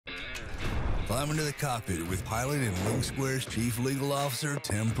Climb into the cockpit with pilot and Wing Square's Chief Legal Officer,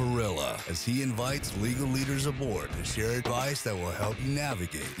 Tim Perilla, as he invites legal leaders aboard to share advice that will help you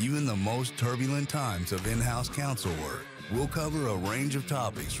navigate even the most turbulent times of in-house counsel work. We'll cover a range of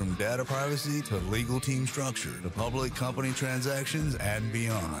topics from data privacy to legal team structure to public company transactions and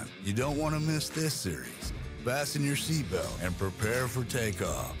beyond. You don't want to miss this series. Fasten your seatbelt and prepare for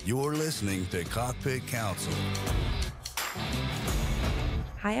takeoff. You're listening to Cockpit Counsel.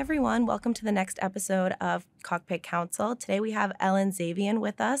 Hi, everyone. Welcome to the next episode of Cockpit Counsel. Today we have Ellen Zavian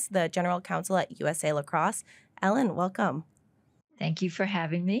with us, the General Counsel at USA Lacrosse. Ellen, welcome. Thank you for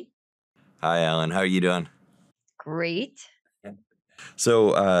having me. Hi, Ellen. How are you doing? Great.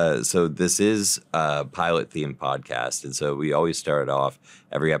 So this is a pilot-themed podcast, and so we always start off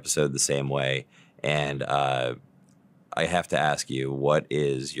every episode the same way. And I have to ask you, what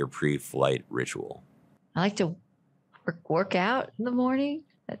is your pre-flight ritual? I like to work out in the morning.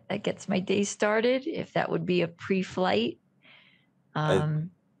 That gets my day started. If that would be a pre-flight,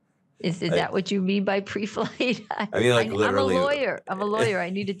 is that what you mean by pre-flight? I mean, like literally. I'm a lawyer. I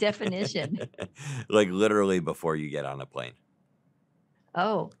need a definition. Like literally before you get on a plane.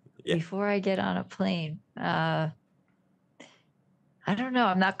 Oh, yeah. Before I get on a plane. I don't know.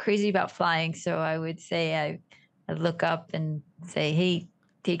 I'm not crazy about flying, so I would say I look up and say, "Hey,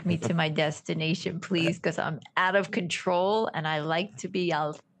 take me to my destination, please," because I'm out of control and I like to be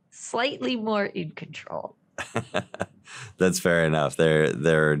slightly more in control. That's fair enough.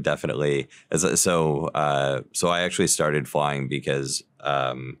 They're definitely so I actually started flying because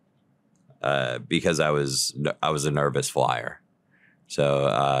I was a nervous flyer.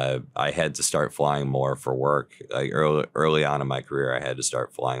 So I had to start flying more for work. Like early on in my career, I had to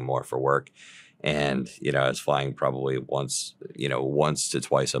start flying more for work. And, I was flying probably once to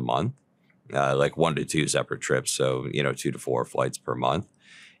twice a month, like 1 to 2 separate trips. So, 2 to 4 flights per month.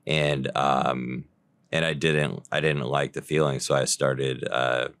 And I didn't like the feeling. So I started,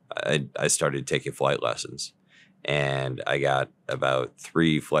 I started taking flight lessons, and I got about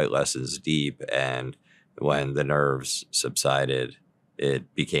 3 flight lessons deep. And when the nerves subsided,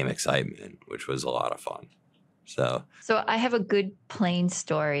 it became excitement, which was a lot of fun. So I have a good plane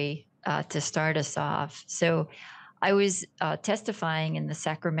story to start us off. So I was testifying in the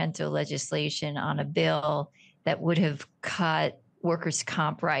Sacramento legislation on a bill that would have cut workers'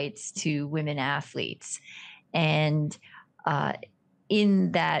 comp rights to women athletes. And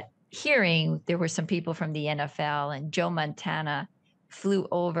in that hearing, there were some people from the NFL, and Joe Montana flew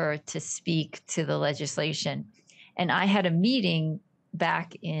over to speak to the legislation. And I had a meeting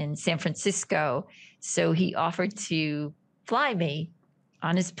back in San Francisco, so he offered to fly me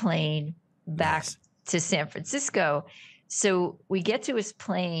on his plane back to San Francisco. So we get to his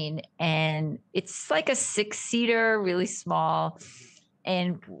plane, and it's like a 6-seater, really small.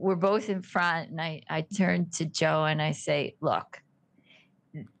 And we're both in front. And I turn to Joe and I say, "Look,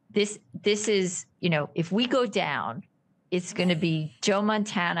 this is, if we go down, it's going to be Joe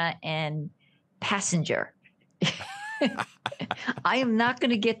Montana and passenger. I am not going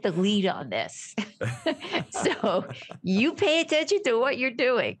to get the lead on this. So you pay attention to what you're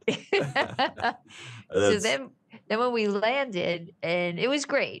doing." So then when we landed, and it was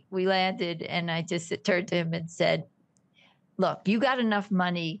great, we landed, and I just turned to him and said, "Look, you got enough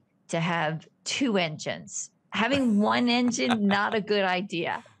money to have 2 engines. Having 1 engine, not a good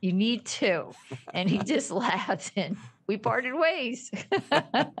idea. You need 2. And he just laughed, and we parted ways.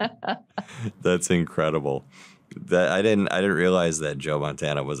 That's incredible. That I didn't realize that Joe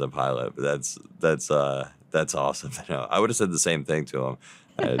Montana was a pilot, but that's awesome to know. I would have said the same thing to him.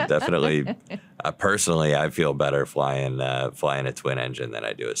 Definitely, personally, I feel better flying a twin engine than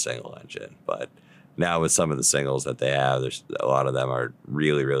I do a single engine. But now with some of the singles that they have, there's a lot of them are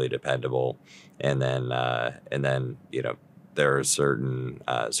really, really dependable. And then there are certain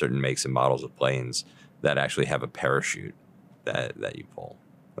makes and models of planes that actually have a parachute that you pull,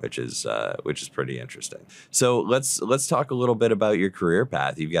 which is pretty interesting. So let's talk a little bit about your career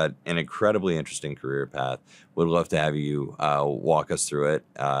path. You've got an incredibly interesting career path. Would love to have you walk us through it.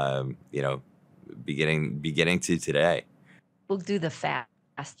 Beginning to today. We'll do the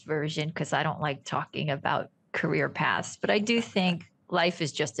fast version because I don't like talking about career paths, but I do think life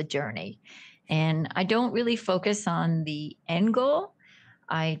is just a journey, and I don't really focus on the end goal.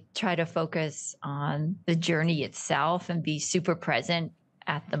 I try to focus on the journey itself and be super present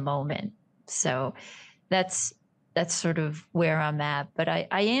at the moment. So that's sort of where I'm at. But I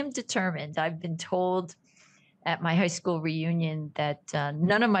am determined. I've been told at my high school reunion that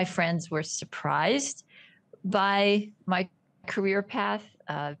none of my friends were surprised by my career path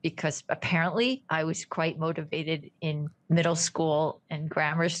because apparently I was quite motivated in middle school and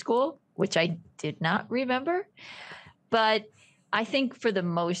grammar school. which I did not remember. But I think for the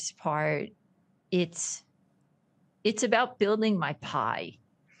most part, it's about building my pie.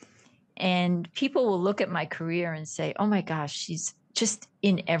 And people will look at my career and say, oh my gosh, she's just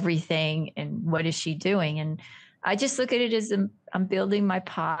in everything. And what is she doing? And I just look at it as I'm building my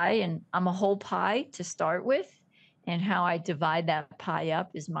pie, and I'm a whole pie to start with. And how I divide that pie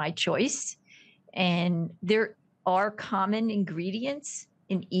up is my choice. And there are common ingredients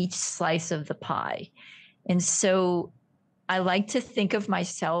in each slice of the pie. And so I like to think of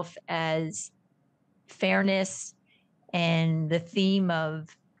myself as fairness, and the theme of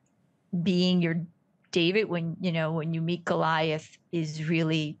being your David when you meet Goliath is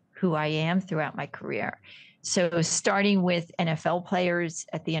really who I am throughout my career. So starting with NFL players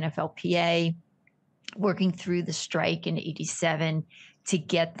at the NFLPA, working through the strike in '87 to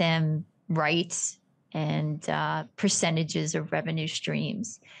get them rights and percentages of revenue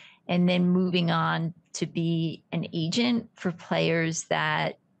streams, and then moving on to be an agent for players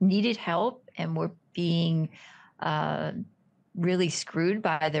that needed help and were being really screwed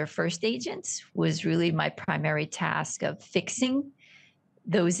by their first agents, was really my primary task of fixing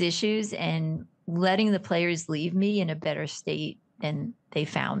those issues and letting the players leave me in a better state than they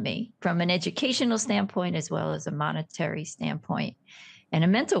found me, from an educational standpoint, as well as a monetary standpoint and a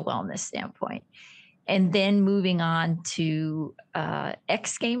mental wellness standpoint. And then moving on to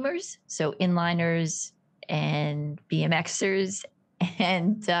X gamers, so inliners and BMXers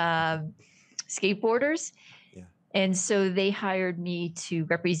and skateboarders. Yeah. And so they hired me to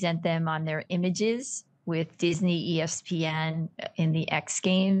represent them on their images with Disney, ESPN in the X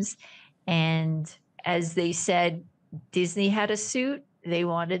Games. And as they said, Disney had a suit, they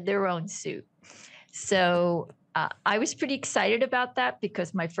wanted their own suit. So I was pretty excited about that,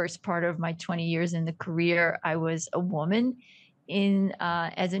 because my first part of my 20 years in the career, I was a woman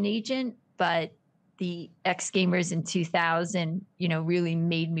as an agent. But the X Gamers in 2000, really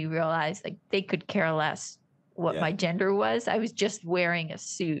made me realize like they could care less what my gender was. I was just wearing a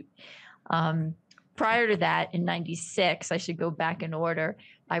suit. Prior to that, in '96, I should go back in order,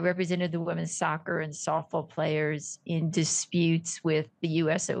 I represented the women's soccer and softball players in disputes with the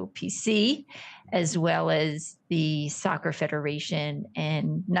USOPC, as well as the Soccer Federation.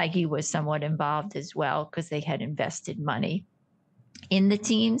 And Nike was somewhat involved as well, because they had invested money in the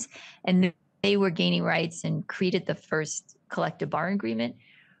teams. And they were gaining rights and created the first collective bargaining agreement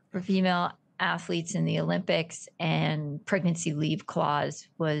for female athletes in the Olympics, and pregnancy leave clause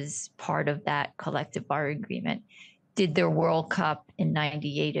was part of that collective bargaining agreement. Did their World Cup in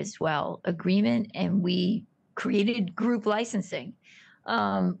 '98 as well agreement, and we created group licensing,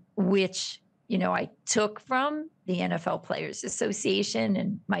 which I took from the NFL Players Association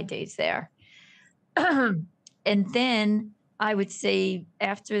and my days there. And then I would say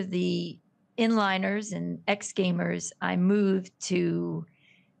after the inliners and X Gamers, I moved to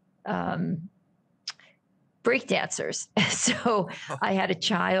breakdancers. So I had a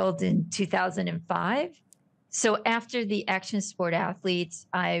child in 2005. So after the action sport athletes,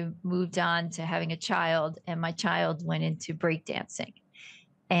 I moved on to having a child, and my child went into breakdancing.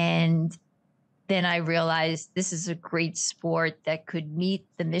 And then I realized this is a great sport that could meet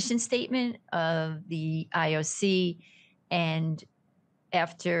the mission statement of the IOC. And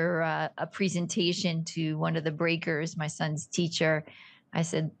after a presentation to one of the breakers, my son's teacher, I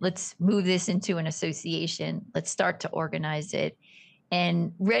said, let's move this into an association. Let's start to organize it.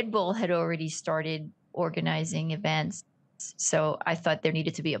 And Red Bull had already started organizing events. So I thought there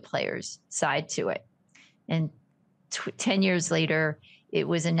needed to be a player's side to it. And 10 years later, it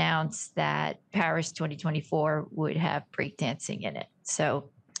was announced that Paris 2024 would have breakdancing in it. So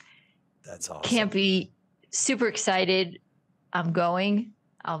that's awesome. Can't be super excited. I'm going.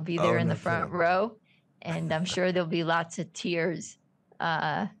 I'll be there in the front row. And I'm sure there'll be lots of tears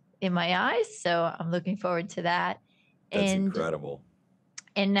in my eyes. So I'm looking forward to that. That's incredible.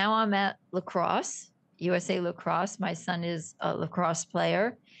 And now I'm at lacrosse, USA Lacrosse. My son is a lacrosse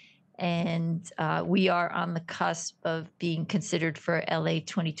player. And we are on the cusp of being considered for LA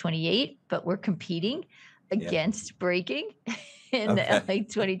 2028, but we're competing against breaking in the LA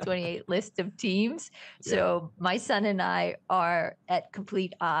 2028 list of teams. So my son and I are at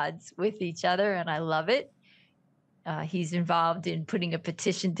complete odds with each other, and I love it. He's involved in putting a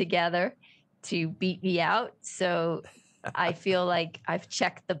petition together to beat me out. So I feel like I've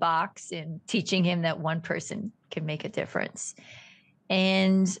checked the box in teaching him that one person can make a difference.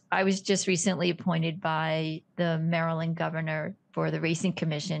 And I was just recently appointed by the Maryland governor for the Racing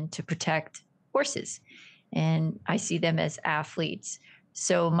Commission to protect horses. And I see them as athletes.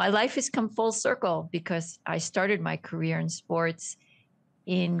 So my life has come full circle, because I started my career in sports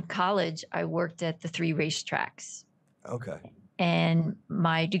in college, I worked at the 3 racetracks. Okay. And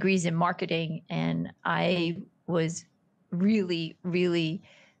my degree's in marketing, and I was really, really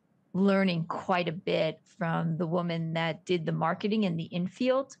learning quite a bit from the woman that did the marketing in the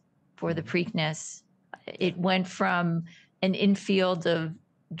infield for the Preakness. It went from an infield of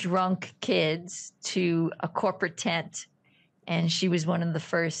drunk kids to a corporate tent. And she was one of the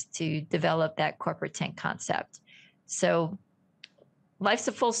first to develop that corporate tent concept. So life's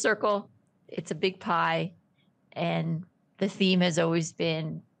a full circle. It's a big pie. And the theme has always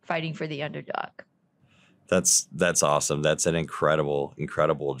been fighting for the underdog. That's awesome. That's an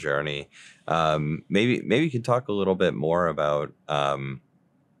incredible journey. Maybe you could talk a little bit more about how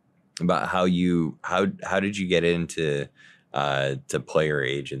did you get into to player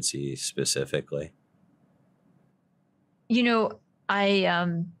agency specifically? You know,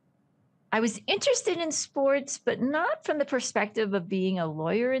 I was interested in sports, but not from the perspective of being a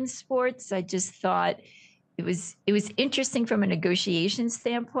lawyer in sports. I just thought it was interesting from a negotiation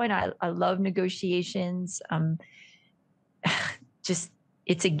standpoint. I love negotiations. Just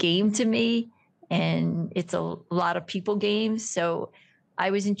it's a game to me, and it's a lot of people games. So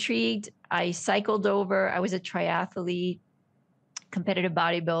I was intrigued. I cycled over. I was a triathlete, competitive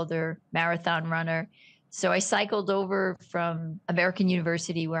bodybuilder, marathon runner. So I cycled over from American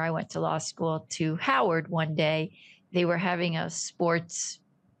University, where I went to law school, to Howard one day. They were having a sports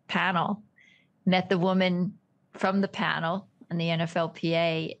panel. Met the woman from the panel on the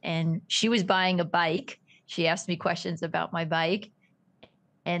NFLPA, and she was buying a bike. She asked me questions about my bike.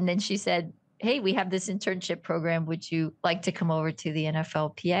 And then she said, "Hey, we have this internship program. Would you like to come over to the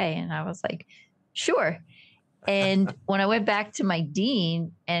NFLPA?" And I was like, "Sure." And when I went back to my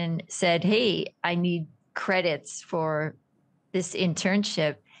dean and said, "Hey, I need credits for this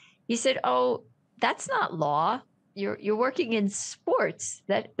internship," he said, "Oh, that's not law. You're working in sports.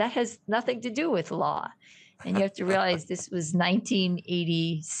 That has nothing to do with law." And you have to realize this was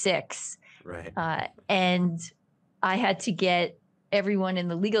 1986. Right. And I had to get everyone in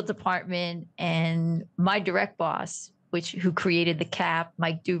the legal department and my direct boss, who created the cap,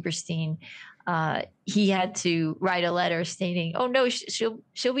 Mike Duberstein, he had to write a letter stating, "Oh no,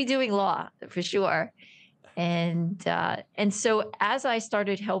 she'll be doing law for sure." And so as I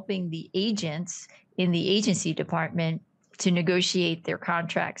started helping the agents in the agency department to negotiate their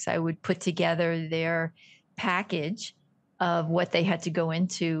contracts, I would put together their package of what they had to go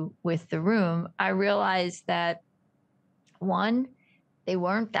into with the room. I realized that, one, they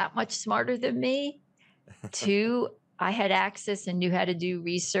weren't that much smarter than me. Two, I had access and knew how to do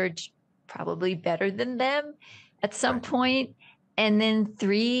research probably better than them at some point. And then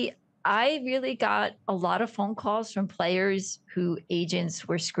three, I really got a lot of phone calls from players who agents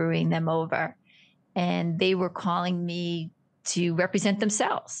were screwing them over, and they were calling me to represent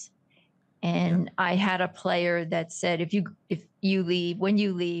themselves. And I had a player that said, if you leave, when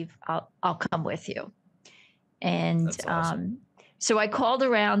you leave, I'll come with you. And That's awesome. So I called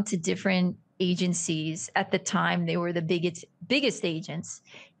around to different agencies. At the time, they were the biggest agents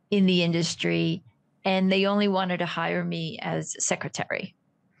in the industry, and they only wanted to hire me as secretary.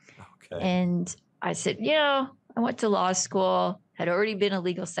 Okay. And I said, I went to law school, had already been a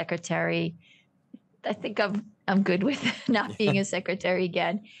legal secretary. I think I'm good with not being a secretary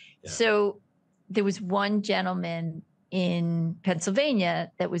again. Yeah. So there was one gentleman in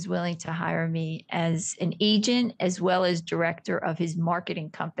Pennsylvania that was willing to hire me as an agent as well as director of his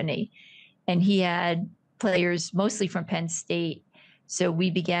marketing company. And he had players mostly from Penn State. So we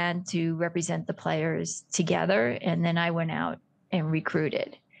began to represent the players together. And then I went out and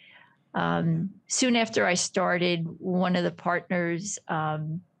recruited. Soon after I started, one of the partners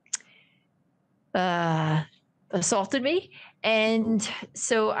assaulted me. And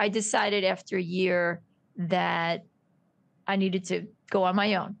so I decided after a year that I needed to go on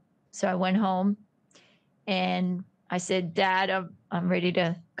my own. So I went home and I said, "Dad, I'm ready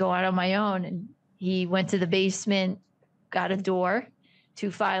to go out on my own." And he went to the basement, got a door,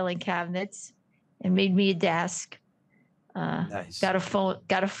 2 filing cabinets, and made me a desk. Nice. Got a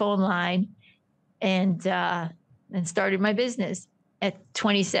phone line, and started my business at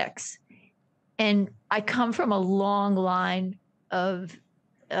 26. And I come from a long line of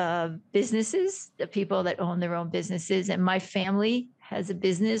businesses, the people that own their own businesses, and my family has a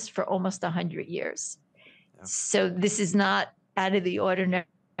business for almost 100 years. Yeah. So this is not out of the ordinary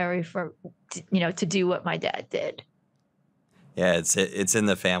to do what my dad did. Yeah, it's in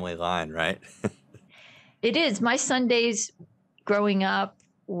the family line, right? It is. My Sundays growing up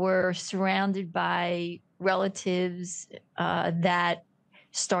were surrounded by relatives that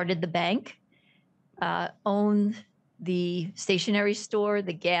started the bank, owned the stationery store,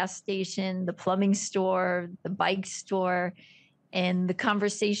 the gas station, the plumbing store, the bike store, and the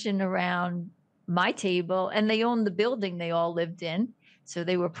conversation around my table. And they owned the building they all lived in, so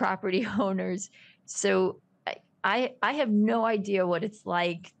they were property owners. So I have no idea what it's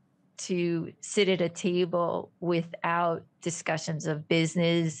like to sit at a table without discussions of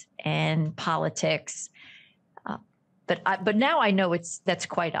business and politics. But now I know that's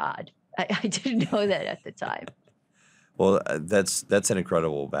quite odd. I didn't know that at the time. Well, that's an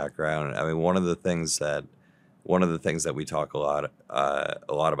incredible background. I mean, one of the things that we talk a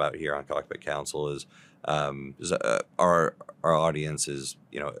lot about here on Cockpit Counsel is our audience is,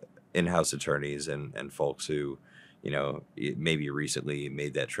 in-house attorneys and folks who, maybe recently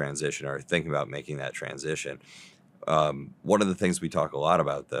made that transition or thinking about making that transition. One of the things we talk a lot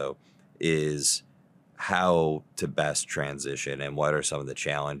about, though, is how to best transition and what are some of the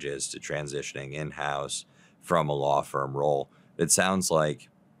challenges to transitioning in-house from a law firm role. It sounds like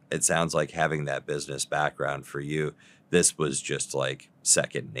having that business background for you, this was just like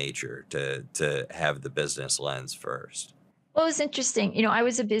second nature to have the business lens first. Well, it was interesting. I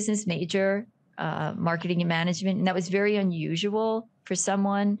was a business major, marketing and management, and that was very unusual for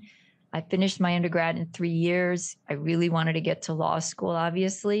someone. I finished my undergrad in 3 years. I really wanted to get to law school,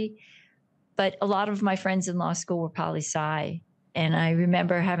 obviously. But a lot of my friends in law school were poli-sci. And I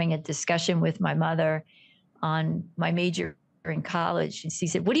remember having a discussion with my mother on my major in college. And she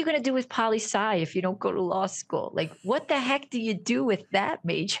said, "What are you going to do with poli-sci if you don't go to law school? Like, what the heck do you do with that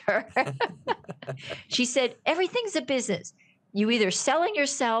major?" She said, "Everything's a business. You either selling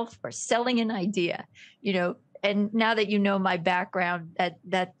yourself or selling an idea, and now that you know my background,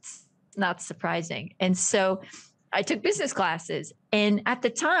 that's not surprising." And so I took business classes. And at the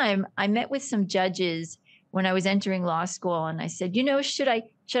time, I met with some judges when I was entering law school. And I said, should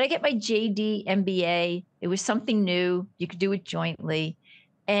I get my JD MBA? It was something new. You could do it jointly.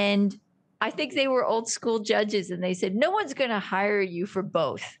 And I think they were old school judges. And they said, "No one's going to hire you for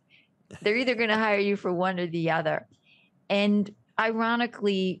both. They're either going to hire you for one or the other." And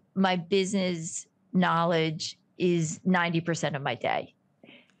ironically, my business knowledge is 90% of my day.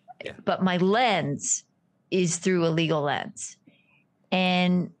 Yeah. But my lens is through a legal lens.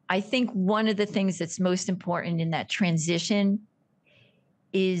 And I think one of the things that's most important in that transition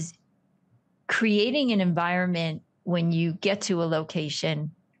is creating an environment when you get to a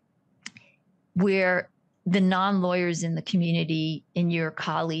location where the non-lawyers in the community and your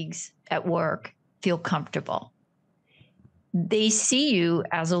colleagues at work feel comfortable. They see you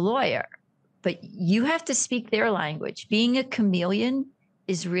as a lawyer, but you have to speak their language. Being a chameleon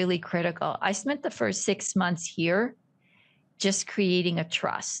is really critical. I spent the first 6 months here just creating a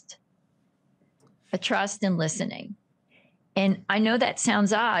trust and listening. And I know that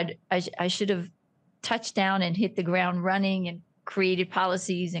sounds odd. I should have touched down and hit the ground running and created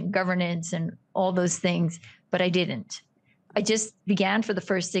policies and governance and all those things, but I didn't. I just began for the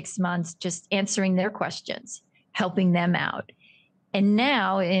first 6 months just answering their questions, helping them out. And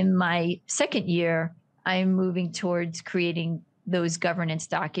now in my second year, I'm moving towards creating those governance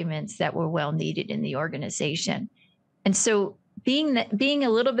documents that were well needed in the organization. And so being a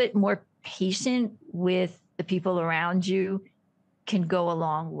little bit more patient with the people around you can go a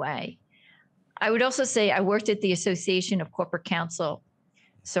long way. I would also say I worked at the Association of Corporate Counsel.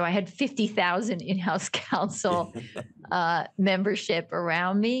 So I had 50,000 in-house counsel membership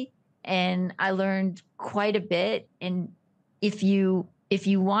around me, and I learned quite a bit. And if you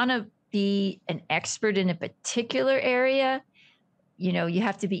want to be an expert in a particular area, you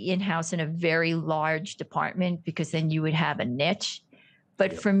have to be in-house in a very large department because then you would have a niche.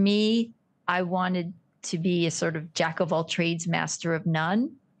 But for me, I wanted to be a sort of jack of all trades, master of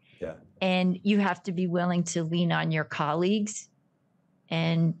none. Yeah. And you have to be willing to lean on your colleagues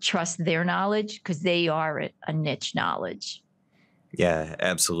and trust their knowledge because they are a niche knowledge. Yeah,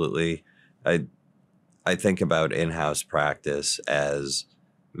 absolutely. I think about in-house practice as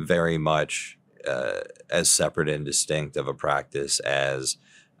very much as separate and distinct of a practice as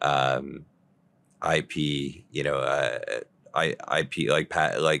IP, IP like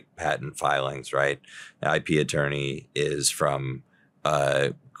patent filings, right? An IP attorney is from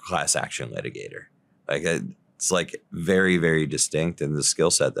a class action litigator. Like it's like very, very distinct, and the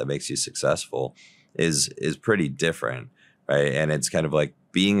skill set that makes you successful is pretty different, right? And it's kind of like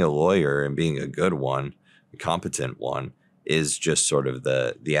being a lawyer and being a good one, a competent one, is just sort of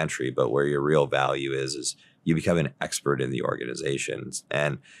the entry, but where your real value is you become an expert in the organizations.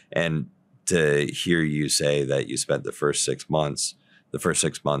 And to hear you say that you spent the first 6 months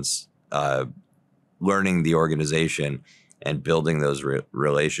learning the organization and building those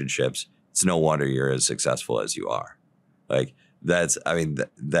relationships, it's no wonder you're as successful as you are. Like that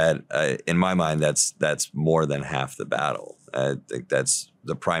in my mind, that's more than half the battle. I think that's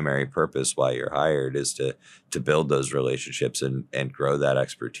the primary purpose why you're hired, is to build those relationships and grow that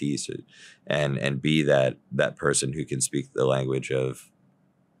expertise, and be that person who can speak the language of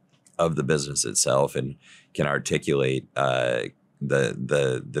the business itself and can articulate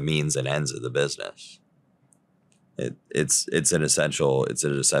the means and ends of the business. It's an essential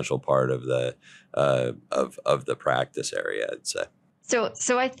part of the of the practice area, I'd say.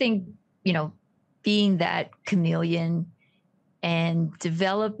 So I think, being that chameleon and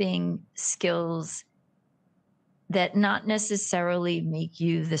developing skills that not necessarily make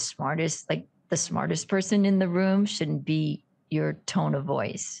you the smartest person in the room shouldn't be your tone of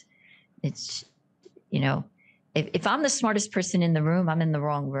voice. It's, if I'm the smartest person in the room, I'm in the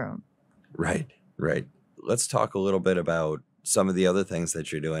wrong room. Right. Let's talk a little bit about some of the other things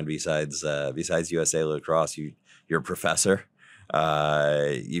that you're doing besides USA Lacrosse. You're a professor.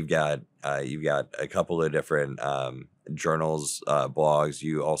 You've got a couple of different journals, blogs.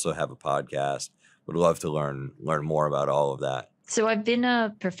 You also have a podcast. Would love to learn more about all of that. So I've been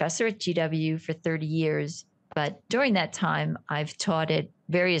a professor at GW for 30 years, but during that time, I've taught at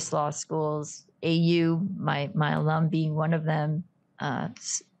various law schools, AU, my alum being one of them,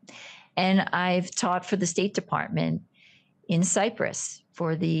 and I've taught for the State Department in Cyprus,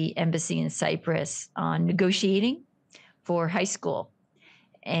 for the embassy in Cyprus, on negotiating for high school.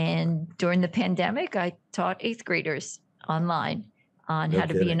 And during the pandemic, I taught 8th graders online on how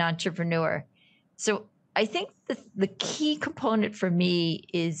to be an entrepreneur. So I think the key component for me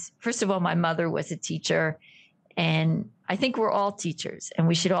is, first of all, my mother was a teacher, and I think we're all teachers, and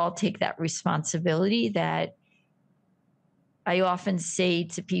we should all take that responsibility. That I often say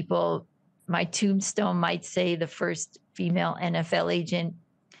to people, my tombstone might say the first female NFL agent.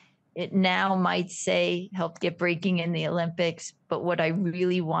 It now might say helped get breaking in the Olympics. But what I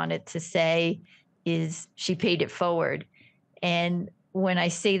really wanted to say is she paid it forward. And when I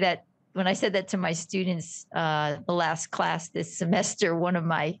said that to my students, the last class this semester, one of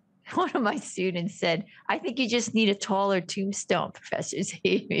my students said, "I think you just need a taller tombstone, Professor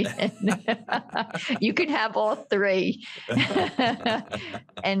Zavian. You can have all three."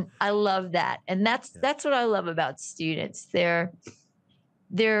 And I love that. And that's what I love about students. They're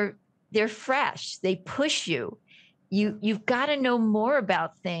fresh. They push you. You've got to know more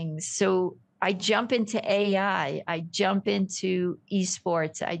about things. So I jump into AI. I jump into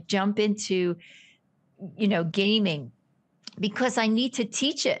esports. I jump into, gaming, because I need to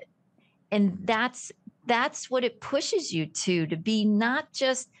teach it. And that's what it pushes you to be not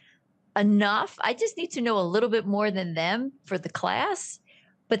just enough. I just need to know a little bit more than them for the class.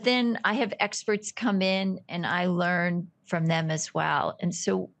 But then I have experts come in and I learn from them as well. And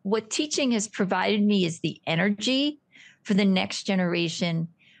so what teaching has provided me is the energy for the next generation.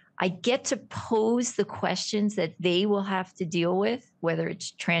 I get to pose the questions that they will have to deal with, whether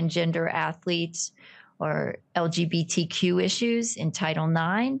it's transgender athletes or LGBTQ issues in Title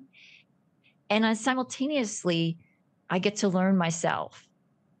IX. And simultaneously, I get to learn myself.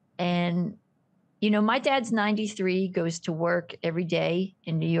 And, my dad's 93, goes to work every day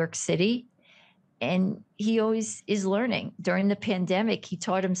in New York City, and he always is learning. During the pandemic, he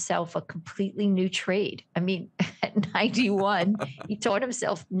taught himself a completely new trade. I mean, at 91, he taught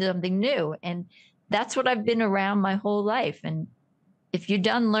himself something new. And that's what I've been around my whole life. And if you're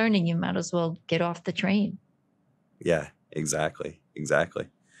done learning, you might as well get off the train. Yeah, exactly.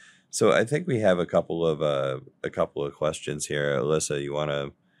 So I think we have a couple of questions here. Alyssa, you want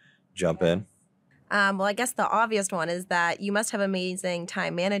to jump in? Well, I guess the obvious one is that you must have amazing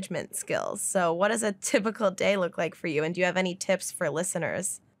time management skills. So what does a typical day look like for you? And do you have any tips for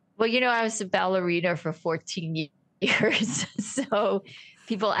listeners? Well, I was a ballerina for 14 years. So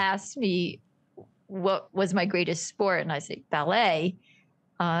people ask me what was my greatest sport, and I say ballet.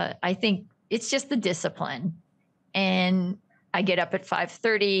 I think it's just the discipline. And I get up at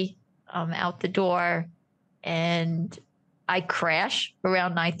 5:30, I'm out the door, and I crash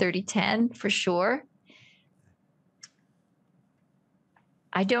around 9:30, 10 for sure.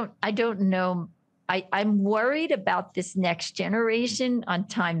 I don't know. I'm worried about this next generation on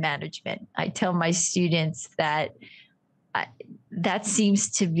time management. I tell my students that that seems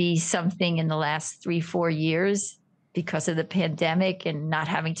to be something in the last 3-4 years because of the pandemic and not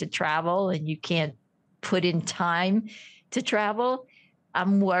having to travel, and you can't put in time to travel.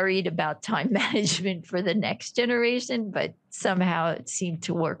 I'm worried about time management for the next generation, but somehow it seemed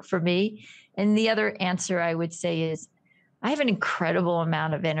to work for me. And the other answer I would say is I have an incredible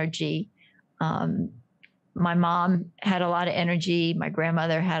amount of energy. My mom had a lot of energy. My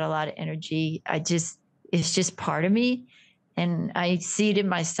grandmother had a lot of energy. It's just part of me. And I see it in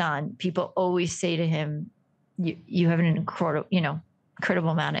my son. People always say to him, you have an incredible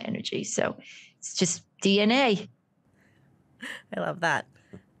amount of energy. So it's just DNA. I love that.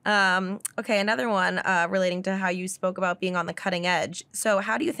 Okay, another one relating to how you spoke about being on the cutting edge. So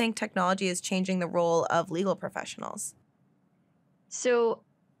how do you think technology is changing the role of legal professionals? So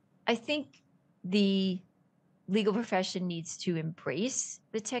I think the legal profession needs to embrace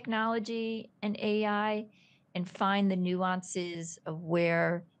the technology and AI and find the nuances of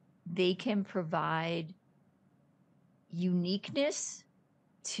where they can provide uniqueness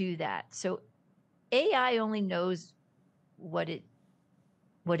to that. So AI only knows what it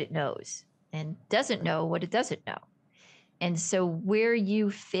knows and doesn't know what it doesn't know. And so where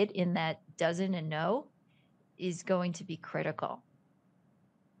you fit in that doesn't and know is going to be critical.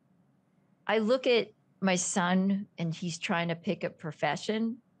 I look at my son and he's trying to pick a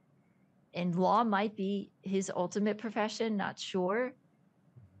profession, and law might be his ultimate profession, not sure.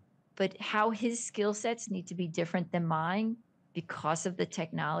 But how his skill sets need to be different than mine because of the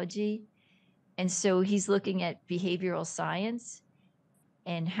technology. And so he's looking at behavioral science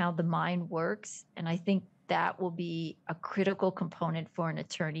and how the mind works. And I think that will be a critical component for an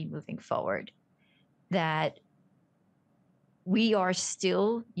attorney moving forward, that we are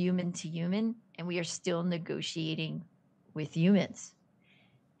still human to human and we are still negotiating with humans.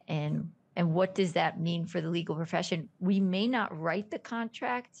 And what does that mean for the legal profession? We may not write the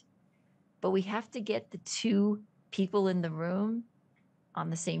contract, but we have to get the two people in the room on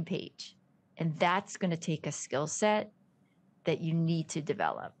the same page. And that's going to take a skill set that you need to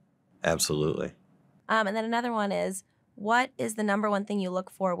develop. Absolutely. And then another one is, what is the number one thing you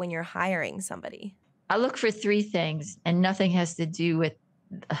look for when you're hiring somebody? I look for three things, and nothing has to do with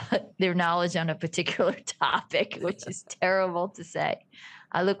their knowledge on a particular topic, which is terrible to say.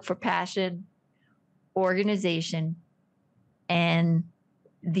 I look for passion, organization, and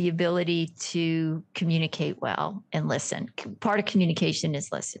the ability to communicate well and listen. Part of communication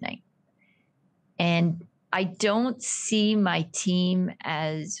is listening. And I don't see my team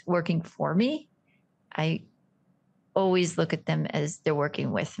as working for me. I always look at them as they're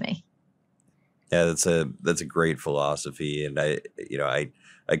working with me. Yeah, that's a great philosophy, and I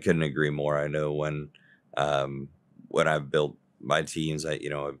couldn't agree more. I know when I've built my teams, I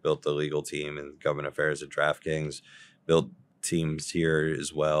built the legal team and government affairs at DraftKings, built teams here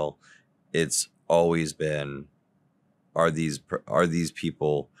as well. It's always been, are these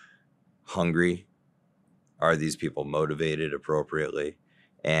people hungry? Are these people motivated appropriately?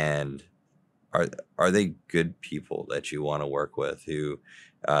 And are they good people that you want to work with, who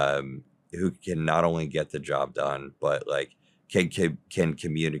can not only get the job done, but like can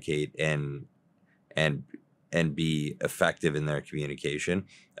communicate and be effective in their communication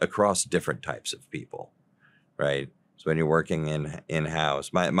across different types of people, right? So when you're working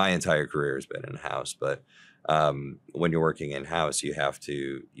in-house, my entire career has been in-house, but when you're working in-house, you have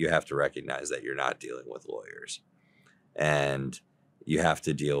to recognize that you're not dealing with lawyers, and you have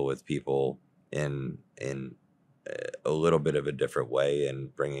to deal with people in a little bit of a different way,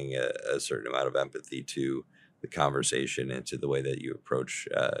 and bringing a certain amount of empathy to the conversation and to the way that you approach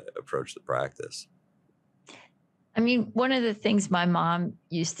the practice. I mean, one of the things my mom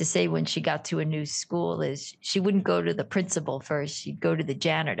used to say when she got to a new school is she wouldn't go to the principal first. She'd go to the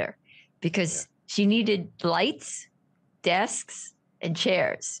janitor, because she needed lights, desks, and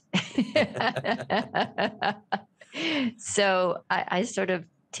chairs. So I sort of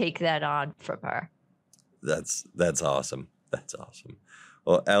take that on from her. That's awesome. That's awesome.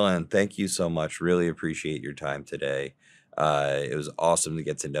 Well, Ellen, thank you so much. Really appreciate your time today. It was awesome to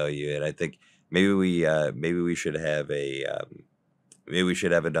get to know you, and I think maybe we should have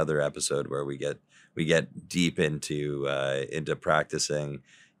another episode where we get deep into practicing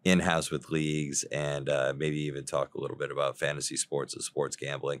in-house with leagues, and maybe even talk a little bit about fantasy sports and sports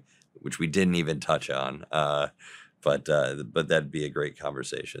gambling, which we didn't even touch on. But that'd be a great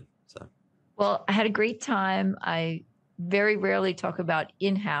conversation. So, well, I had a great time. I very rarely talk about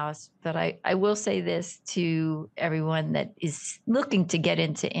in-house, but I will say this to everyone that is looking to get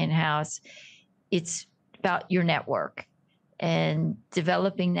into in-house. It's about your network and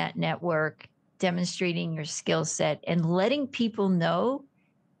developing that network, demonstrating your skill set, and letting people know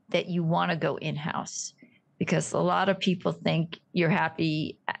that you want to go in-house, because a lot of people think you're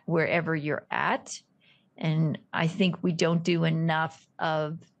happy wherever you're at. And I think we don't do enough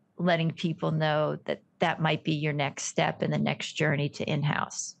of letting people know that that might be your next step in the next journey to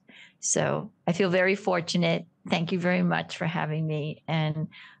in-house. So I feel very fortunate. Thank you very much for having me. And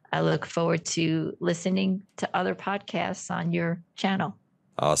I look forward to listening to other podcasts on your channel.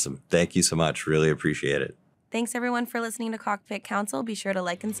 Awesome. Thank you so much. Really appreciate it. Thanks everyone for listening to Cockpit Counsel. Be sure to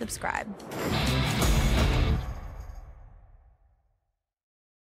like and subscribe.